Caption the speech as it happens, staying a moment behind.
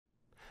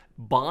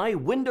Buy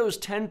Windows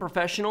 10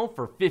 Professional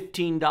for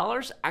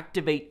 $15,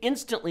 activate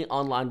instantly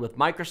online with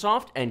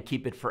Microsoft, and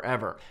keep it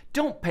forever.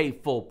 Don't pay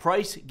full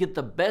price. Get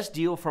the best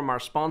deal from our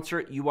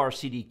sponsor,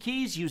 URCD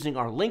Keys, using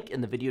our link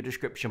in the video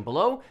description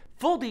below.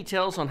 Full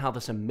details on how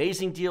this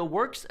amazing deal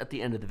works at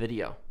the end of the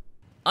video.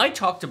 I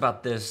talked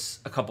about this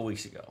a couple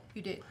weeks ago.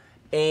 You did.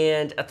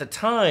 And at the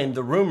time,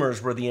 the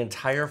rumors were the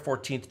entire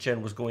 14th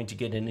gen was going to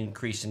get an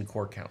increase in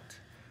core count.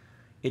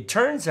 It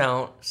turns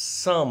out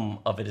some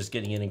of it is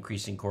getting an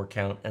increase in core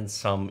count and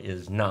some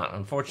is not.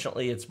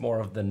 Unfortunately, it's more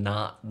of the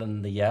not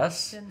than the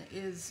yes. Then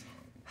is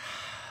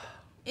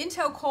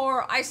Intel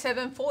Core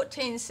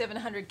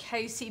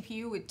i7-14700K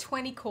CPU with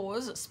 20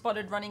 cores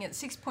spotted running at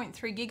 6.3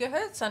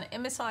 gigahertz on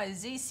MSI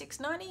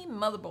Z690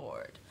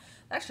 motherboard.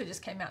 That actually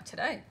just came out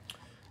today.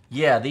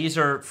 Yeah, these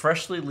are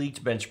freshly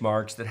leaked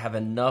benchmarks that have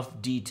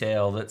enough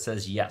detail that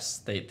says, yes,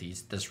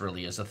 this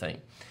really is a thing.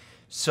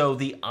 So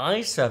the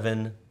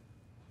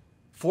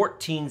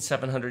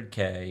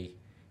i7-14700K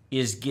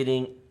is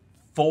getting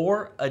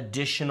 4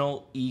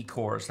 additional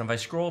E-cores. And if I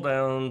scroll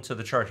down to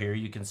the chart here,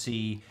 you can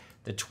see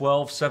the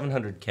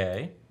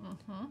 12700K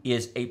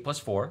is 8 plus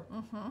 4.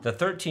 The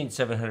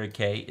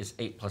 13700K is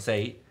 8 plus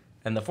 8.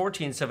 And the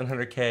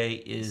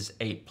 14700K is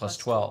 8 plus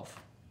 12.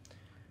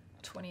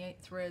 28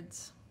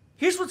 threads.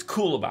 Here's what's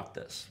cool about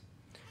this.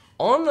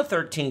 On the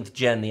 13th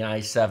gen, the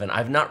i7,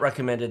 I've not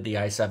recommended the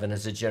i7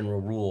 as a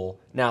general rule.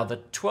 Now, the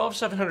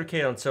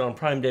 12700K on sale on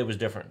Prime Day was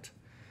different.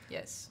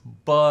 Yes.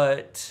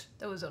 But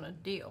that was on a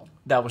deal.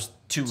 That was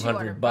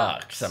 200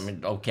 bucks. I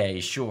mean,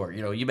 okay, sure.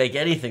 You know, you make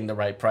anything the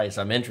right price,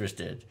 I'm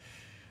interested.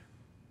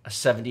 A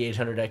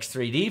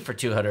 7800X3D for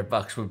 200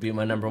 bucks would be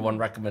my #1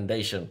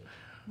 recommendation.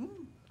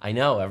 I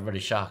know,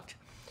 everybody's shocked.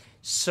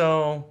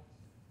 So,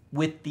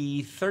 with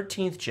the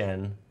 13th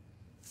gen,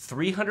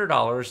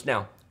 $300.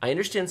 Now, I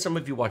understand some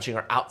of you watching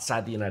are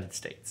outside the United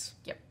States.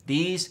 Yep.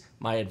 These,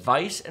 my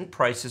advice and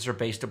prices are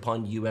based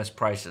upon U.S.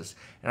 prices.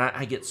 And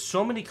I get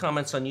so many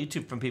comments on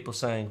YouTube from people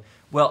saying,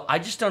 well, I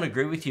just don't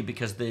agree with you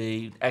because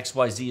the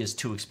XYZ is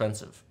too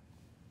expensive.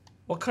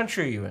 What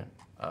country are you in?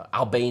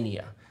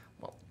 Albania.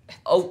 Well,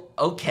 oh,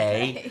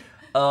 okay.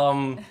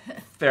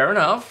 Fair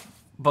enough,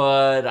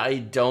 but I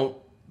don't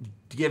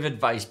give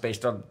advice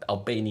based on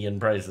Albanian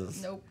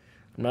prices. Nope.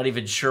 I'm not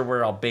even sure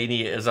where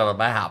Albania is on a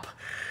map.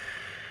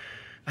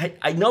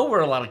 I know where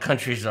a lot of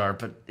countries are,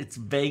 but it's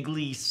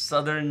vaguely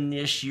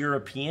southern-ish,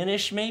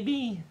 European-ish,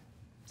 maybe?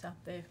 It's out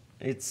there.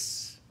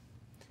 It's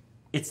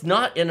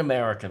not in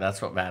America,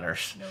 that's what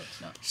matters. No,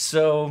 it's not.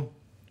 So,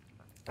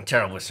 I'm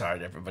terribly sorry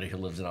to everybody who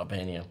lives in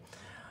Albania.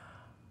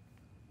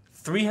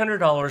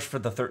 $300 for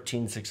the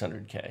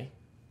 13600K.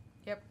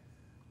 Yep.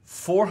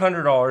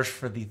 $400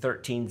 for the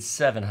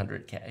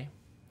 13700K.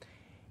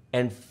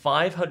 And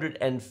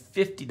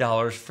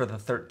 $550 for the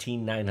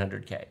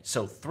 13900K.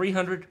 So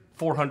 $300,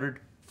 $400,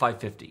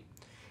 $550.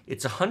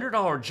 It's a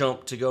 $100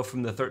 jump to go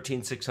from the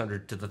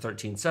 13600 to the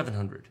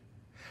 13700.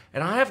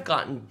 And I have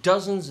gotten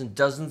dozens and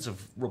dozens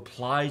of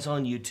replies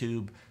on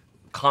YouTube,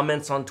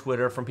 comments on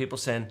Twitter from people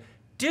saying,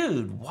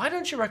 dude, why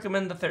don't you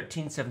recommend the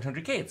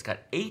 13700K? It's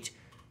got 8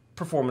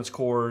 performance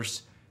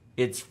cores.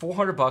 It's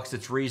 400 bucks.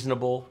 It's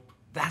reasonable.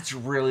 That's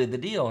really the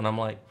deal. And I'm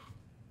like,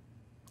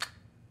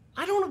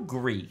 I don't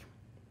agree.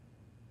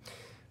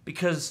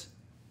 Because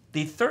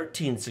the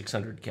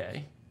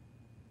 13600K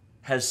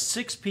has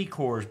 6 P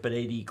cores but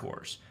 8 E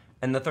cores.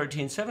 And the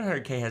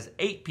 13700K has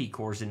 8 P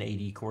cores and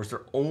 8 E cores.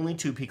 They're only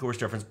 2 P cores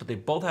difference, but they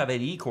both have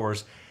 8 E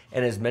cores.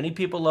 And as many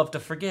people love to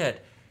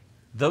forget,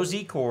 those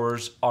E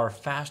cores are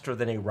faster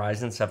than a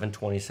Ryzen 7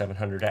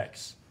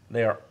 2700X.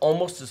 They are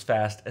almost as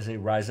fast as a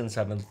Ryzen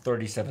 7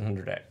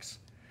 3700X.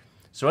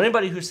 So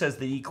anybody who says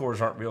the E cores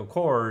aren't real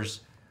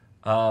cores,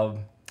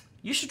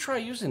 you should try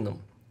using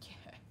them.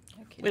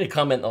 We had a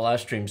comment in the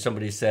last stream.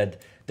 Somebody said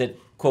that,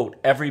 quote,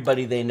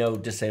 everybody they know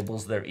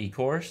disables their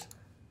E-cores.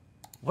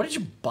 What did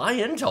you buy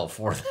Intel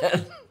for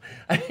then?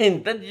 I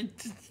mean,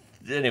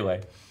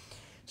 anyway.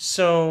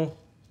 So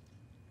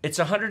it's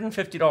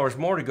 $150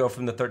 more to go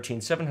from the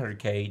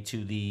 13700K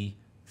to the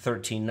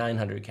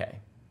 13900K.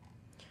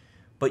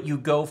 But you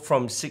go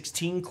from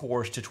 16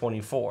 cores to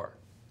 24.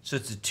 So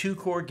it's a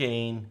 2-core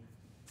gain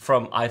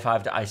from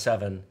i5 to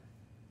i7,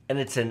 and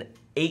it's an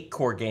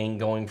 8-core gain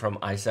going from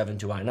i7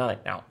 to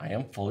i9. Now, I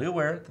am fully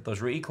aware that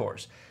those are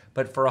E-cores.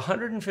 But for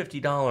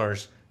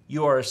 $150,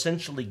 you are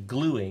essentially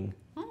gluing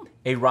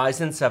a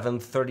Ryzen 7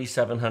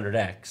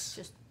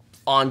 3700X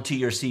onto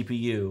your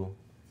CPU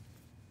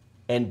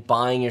and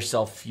buying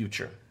yourself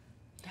future.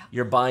 Yeah.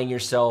 You're buying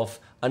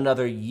yourself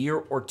another year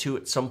or two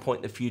at some point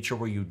in the future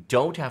where you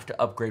don't have to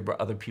upgrade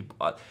where other people...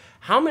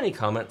 How many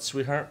comments,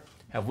 sweetheart,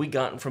 have we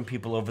gotten from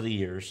people over the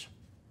years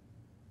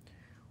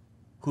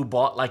who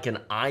bought like an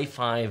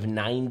i5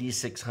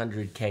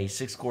 9600K,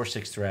 6-core,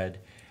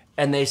 6-thread,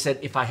 and they said,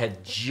 if I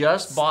had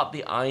just bought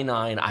the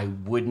i9, I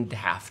wouldn't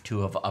have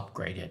to have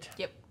upgraded.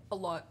 Yep, a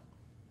lot.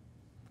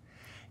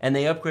 And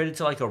they upgraded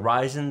to like a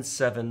Ryzen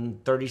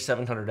 7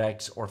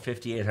 3700X or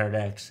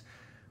 5800X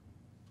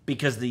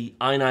because the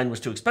i9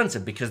 was too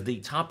expensive, because the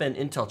top-end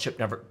Intel chip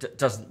never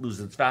doesn't lose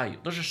its value.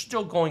 Those are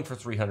still going for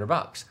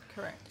 $300.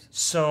 Correct.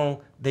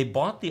 So they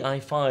bought the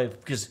i5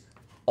 because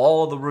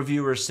all the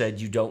reviewers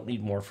said you don't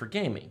need more for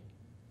gaming.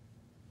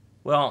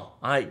 Well,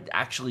 I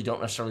actually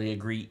don't necessarily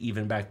agree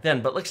even back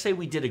then, but let's say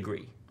we did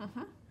agree.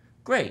 Mm-hmm.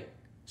 Great.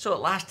 So it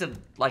lasted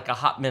like a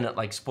hot minute,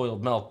 like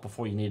spoiled milk,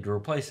 before you needed to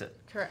replace it.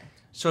 Correct.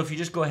 So if you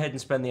just go ahead and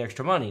spend the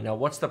extra money. Now,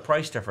 what's the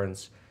price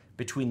difference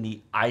between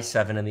the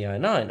i7 and the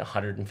i9?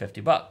 $150.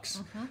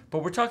 Mm-hmm.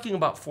 But we're talking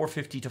about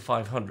 $450 to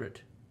 $500.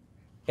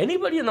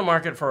 Anybody in the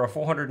market for a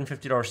 $450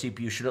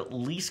 CPU should at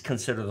least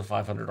consider the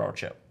 $500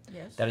 chip.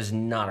 Yes. That is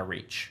not a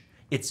reach.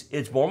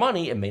 It's more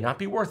money. It may not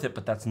be worth it,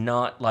 but that's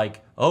not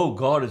like, oh,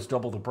 God, it's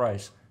double the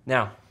price.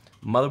 Now,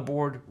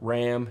 motherboard,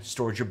 RAM,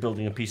 storage, you're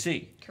building a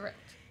PC. Correct.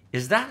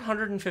 Is that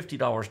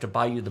 $150 to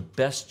buy you the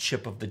best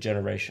chip of the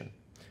generation?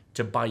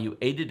 To buy you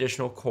 8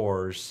 additional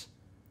cores,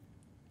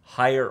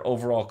 higher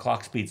overall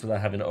clock speeds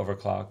without having to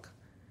overclock,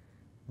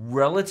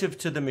 relative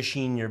to the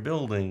machine you're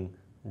building,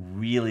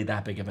 really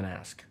that big of an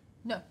ask?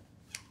 No.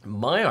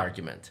 My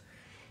argument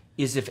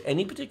is if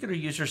any particular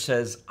user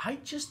says, I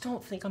just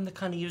don't think I'm the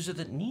kind of user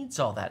that needs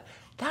all that,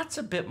 that's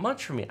a bit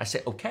much for me. I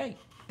say, okay,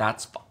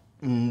 that's fine.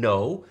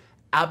 No,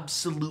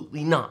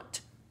 absolutely not.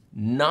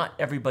 Not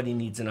everybody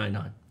needs an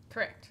i9.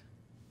 Correct.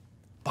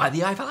 Buy the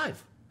i5.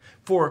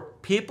 For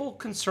people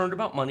concerned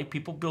about money,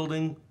 people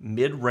building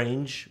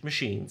mid-range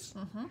machines,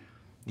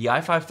 the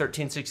i5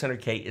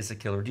 13600K is a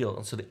killer deal.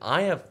 And so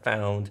I have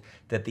found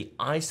that the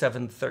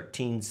i7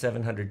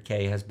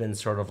 13700K has been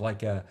sort of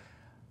like a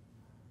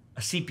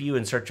CPU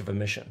in search of a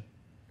mission.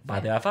 Buy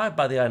the i5,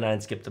 buy the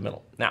i9, skip the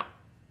middle. Now,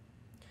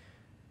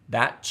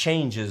 that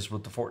changes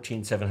with the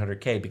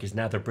 14700K because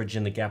now they're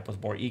bridging the gap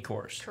with more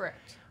E-cores.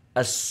 Correct.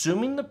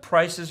 Assuming the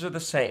prices are the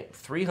same,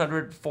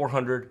 $300,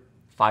 $400,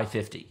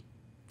 $550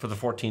 for the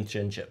 14th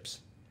gen chips,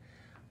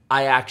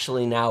 I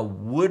actually now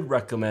would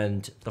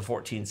recommend the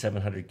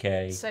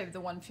 14700K. Save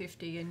the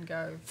 $150 and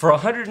go. For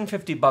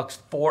 $150,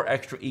 4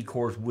 extra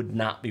E-cores would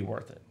not be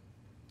worth it.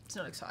 It's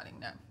not exciting,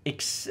 no.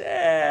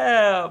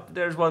 Except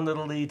there's one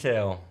little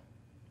detail.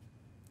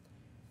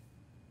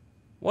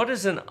 What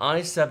is an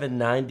i7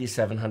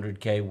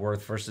 9700K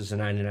worth versus a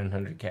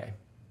 9900K?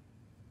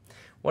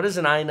 What is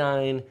an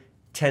i9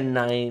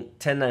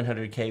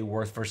 10900K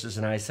worth versus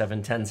an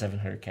i7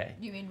 10700K?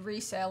 You mean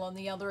resale on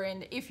the other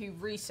end? If you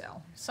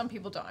resell, some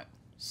people don't.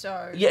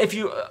 So yeah, if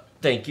you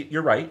thank you,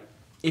 you're right.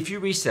 If you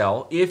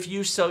resell, if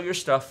you sell your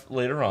stuff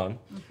later on,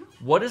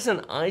 what is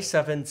an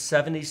i7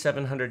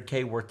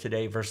 7700K worth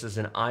today versus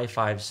an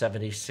i5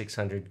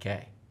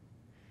 7600K?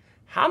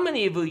 How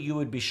many of you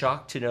would be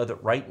shocked to know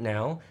that right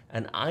now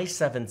an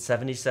i7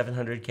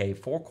 7700K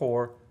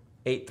 4-core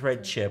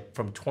 8-thread chip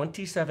from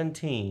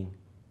 2017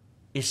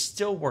 is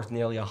still worth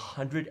nearly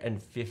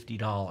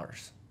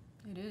 $150?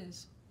 It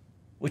is.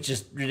 Which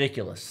is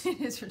ridiculous.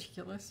 It is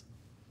ridiculous.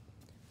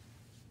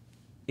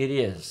 It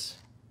is.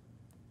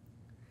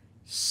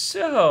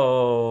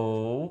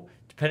 So,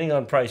 depending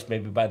on price,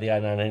 maybe buy the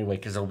i9 anyway,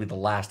 because it'll be the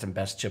last and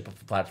best chip of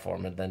the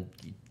platform, and then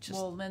you just...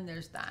 Well, then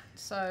there's that.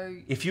 So...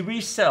 If you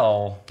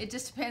resell... It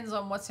just depends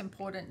on what's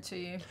important to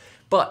you.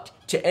 But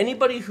to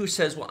anybody who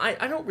says, well,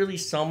 I don't really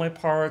sell my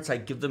parts, I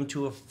give them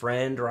to a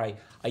friend, or I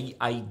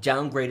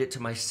downgrade it to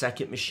my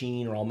second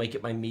machine, or I'll make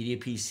it my media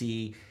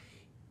PC.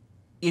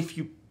 If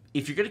you're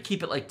going to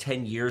keep it like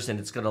 10 years and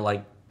it's going to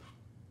like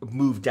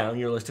move down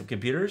your list of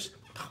computers,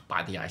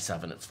 buy the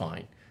i7, it's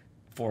fine.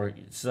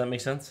 Does that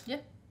make sense? Yeah.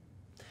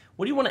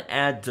 What do you want to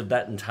add to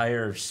that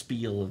entire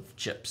spiel of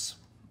chips?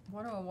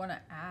 What do I want to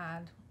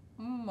add?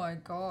 Oh my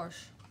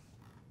gosh.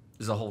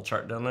 Is a whole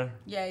chart down there?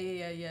 Yeah.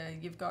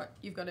 You've got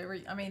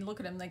every. I mean, look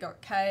at them. They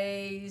got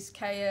Ks,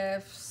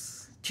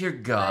 KFs. Dear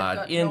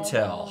God,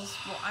 Intel.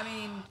 Well, I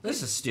mean,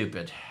 this is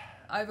stupid.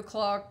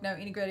 Overclock, no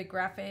integrated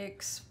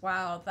graphics.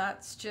 Wow,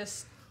 that's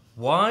just.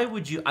 Why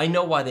would you? I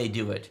know why they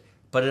do it,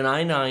 but an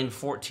i9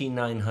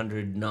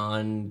 14900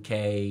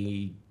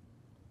 non-K,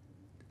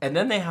 and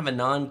then they have a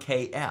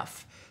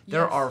non-KF.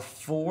 There are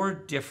 4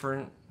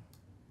 different.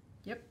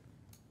 Yep.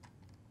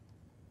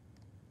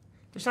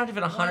 There's not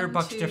even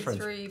 $100 difference. 1,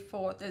 2, 3,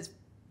 4. There's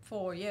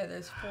 4. Yeah,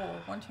 there's 4.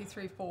 1, 2,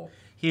 3, 4.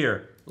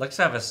 Here, let's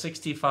have a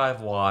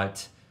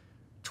 65-watt,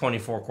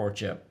 24-core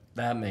chip.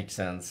 That makes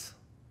sense.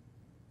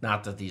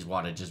 Not that these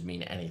wattages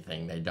mean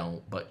anything. They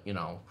don't, but, you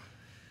know.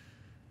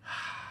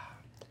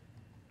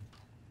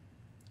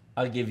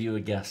 I'll give you a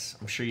guess.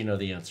 I'm sure you know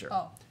the answer.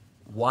 Oh.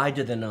 Why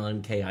do the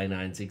non-K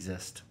i9s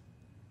exist?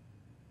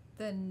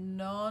 The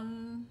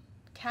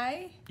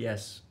non-K?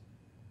 Yes.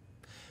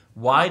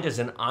 Why does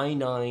an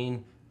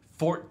i9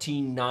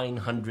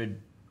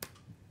 14900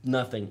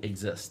 nothing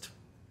exist?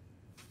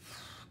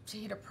 To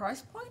hit a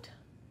price point?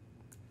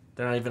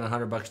 They're not even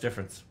 $100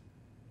 difference.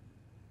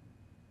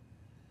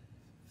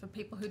 For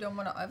people who don't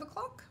want to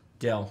overclock?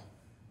 Dell.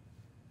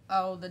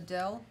 Oh, the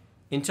Dell?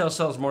 Intel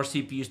sells more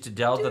CPUs to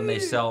Dell than they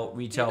sell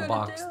retail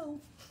box.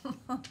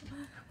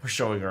 We're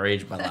showing our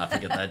age by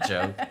laughing at that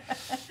joke.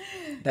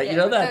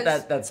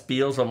 That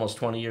spiel's almost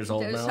 20 years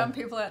old now. There's some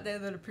people out there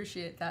that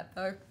appreciate that,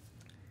 though.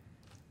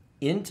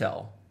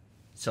 Intel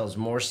sells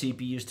more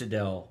CPUs to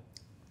Dell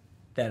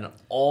than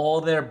all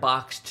their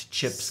boxed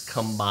chips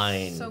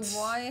combined. So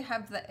why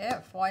have the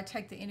F? Why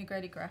take the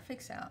integrated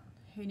graphics out?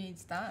 Who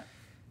needs that?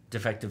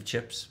 Defective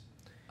chips.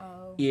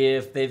 Oh.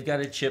 If they've got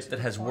a chip that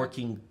has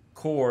working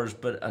cores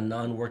but a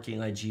non-working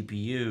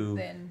iGPU,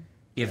 Then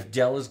if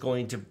Dell is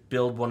going to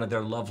build one of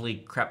their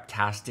lovely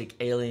craptastic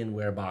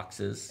Alienware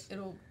boxes,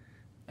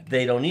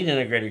 they don't need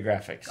integrated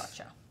graphics.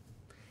 Gotcha.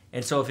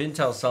 And so if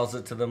Intel sells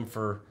it to them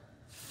for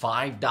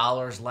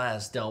 $5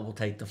 less, Dell will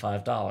take the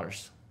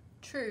 $5.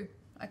 True.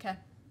 Okay.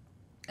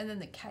 And then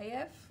the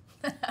KF?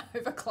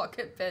 Overclock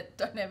it, but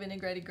don't have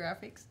integrated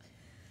graphics.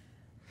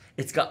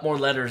 It's got more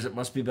letters. It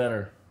must be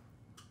better.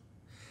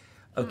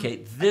 Okay,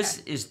 this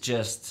is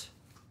just...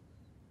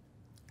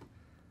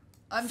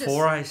 I'm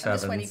 4 i7s. I'm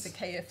just waiting for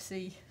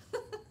KFC.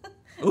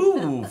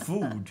 Ooh,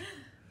 food.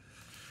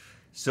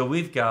 So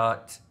we've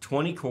got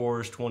 20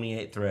 cores,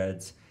 28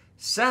 threads.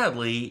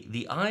 Sadly,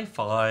 the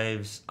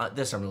i5s,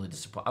 this I'm really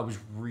disappointed. I was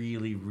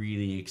really,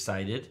 really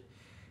excited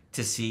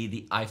to see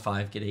the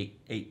i5 get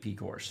 8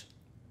 P-cores.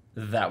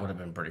 That would have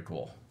been pretty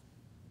cool.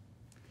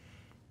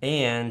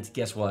 And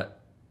guess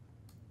what?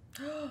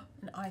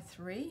 An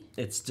i3?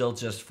 It's still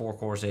just 4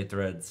 cores, 8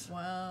 threads.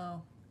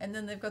 Wow. And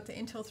then they've got the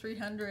Intel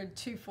 300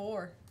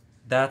 2.4.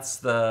 That's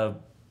the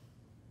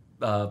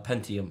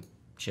Pentium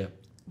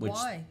chip. Which,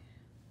 Why?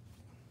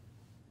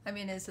 I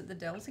mean, is it the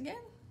Dells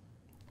again?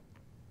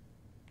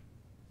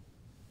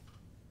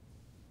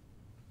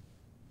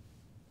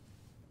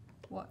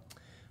 What?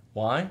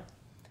 why?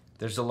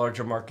 There's a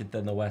larger market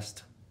than the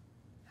West.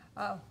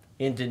 Oh.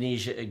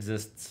 Indonesia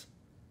exists.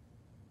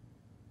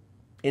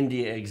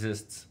 India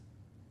exists.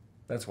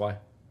 That's why.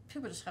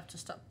 People just have to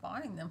stop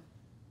buying them.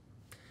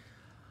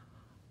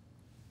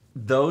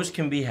 Those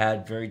can be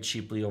had very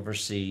cheaply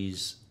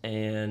overseas,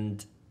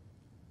 and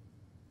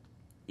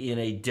in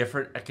a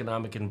different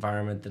economic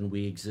environment than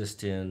we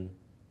exist in,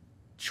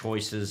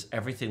 choices,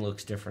 everything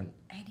looks different.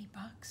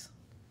 $80.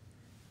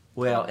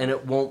 Well, and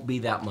it won't be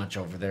that much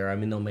over there. I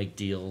mean, they'll make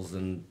deals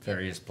in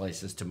various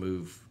places to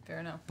move. Fair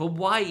enough. But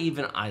why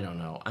even? I don't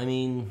know. I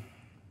mean,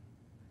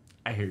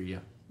 I hear you.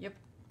 Yep.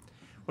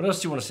 What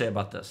else do you want to say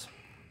about this?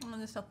 Well,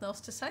 there's nothing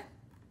else to say.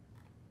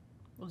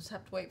 We'll just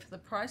have to wait for the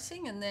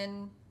pricing and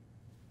then...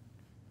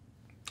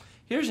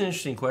 Here's an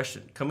interesting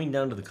question. Coming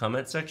down to the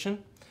comment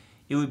section,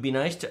 it would be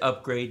nice to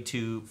upgrade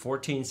to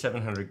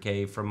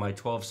 14700K from my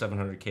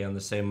 12700K on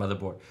the same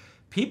motherboard.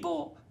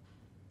 People,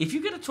 if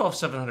you get a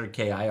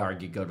 12700K, I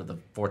argue go to the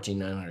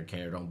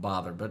 14900K or don't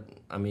bother. But,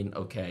 I mean,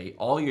 okay,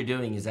 all you're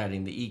doing is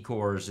adding the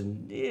E-cores,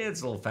 and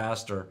it's a little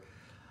faster.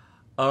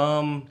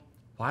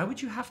 Why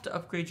would you have to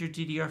upgrade your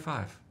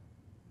DDR5?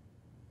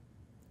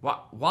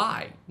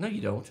 Why? No,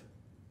 you don't.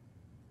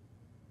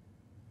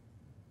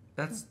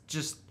 That's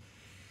just...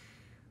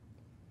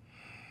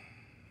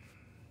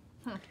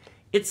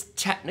 It's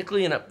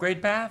technically an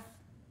upgrade path.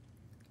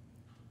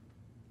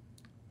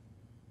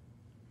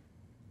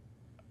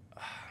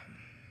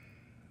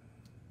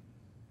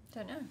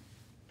 Don't know.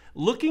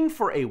 Looking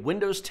for a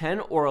Windows 10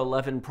 or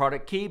 11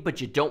 product key,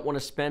 but you don't want to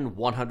spend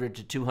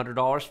 $100 to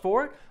 $200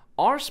 for it?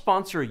 Our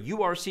sponsor,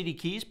 URCD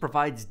Keys,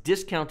 provides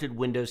discounted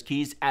Windows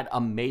keys at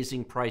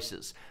amazing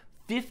prices.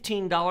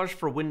 $15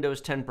 for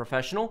Windows 10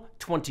 Professional,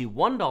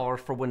 $21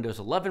 for Windows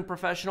 11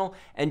 Professional,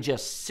 and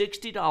just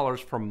 $60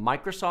 for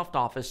Microsoft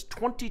Office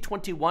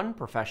 2021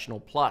 Professional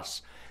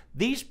Plus.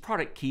 These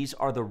product keys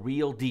are the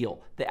real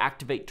deal. They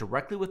activate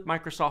directly with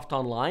Microsoft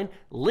Online,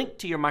 link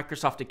to your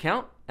Microsoft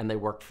account, and they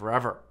work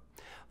forever.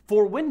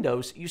 For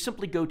Windows, you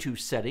simply go to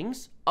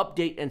Settings,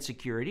 Update and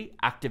Security,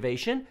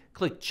 Activation,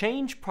 click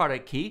Change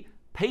Product Key,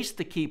 paste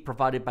the key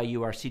provided by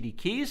URCD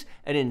Keys,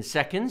 and in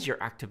seconds,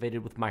 you're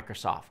activated with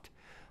Microsoft.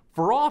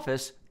 For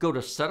Office, go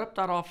to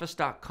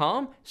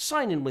setup.office.com,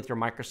 sign in with your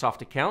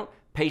Microsoft account,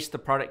 paste the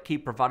product key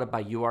provided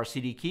by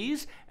URCD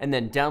Keys, and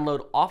then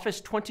download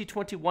Office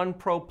 2021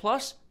 Pro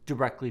Plus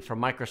directly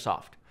from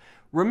Microsoft.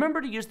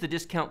 Remember to use the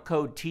discount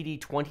code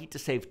TD20 to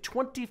save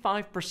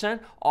 25%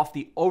 off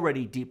the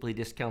already deeply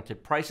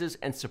discounted prices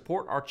and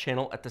support our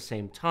channel at the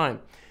same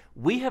time.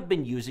 We have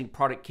been using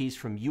product keys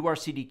from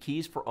URCD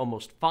Keys for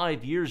almost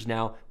 5 years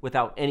now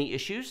without any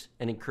issues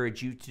and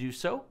encourage you to do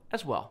so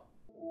as well.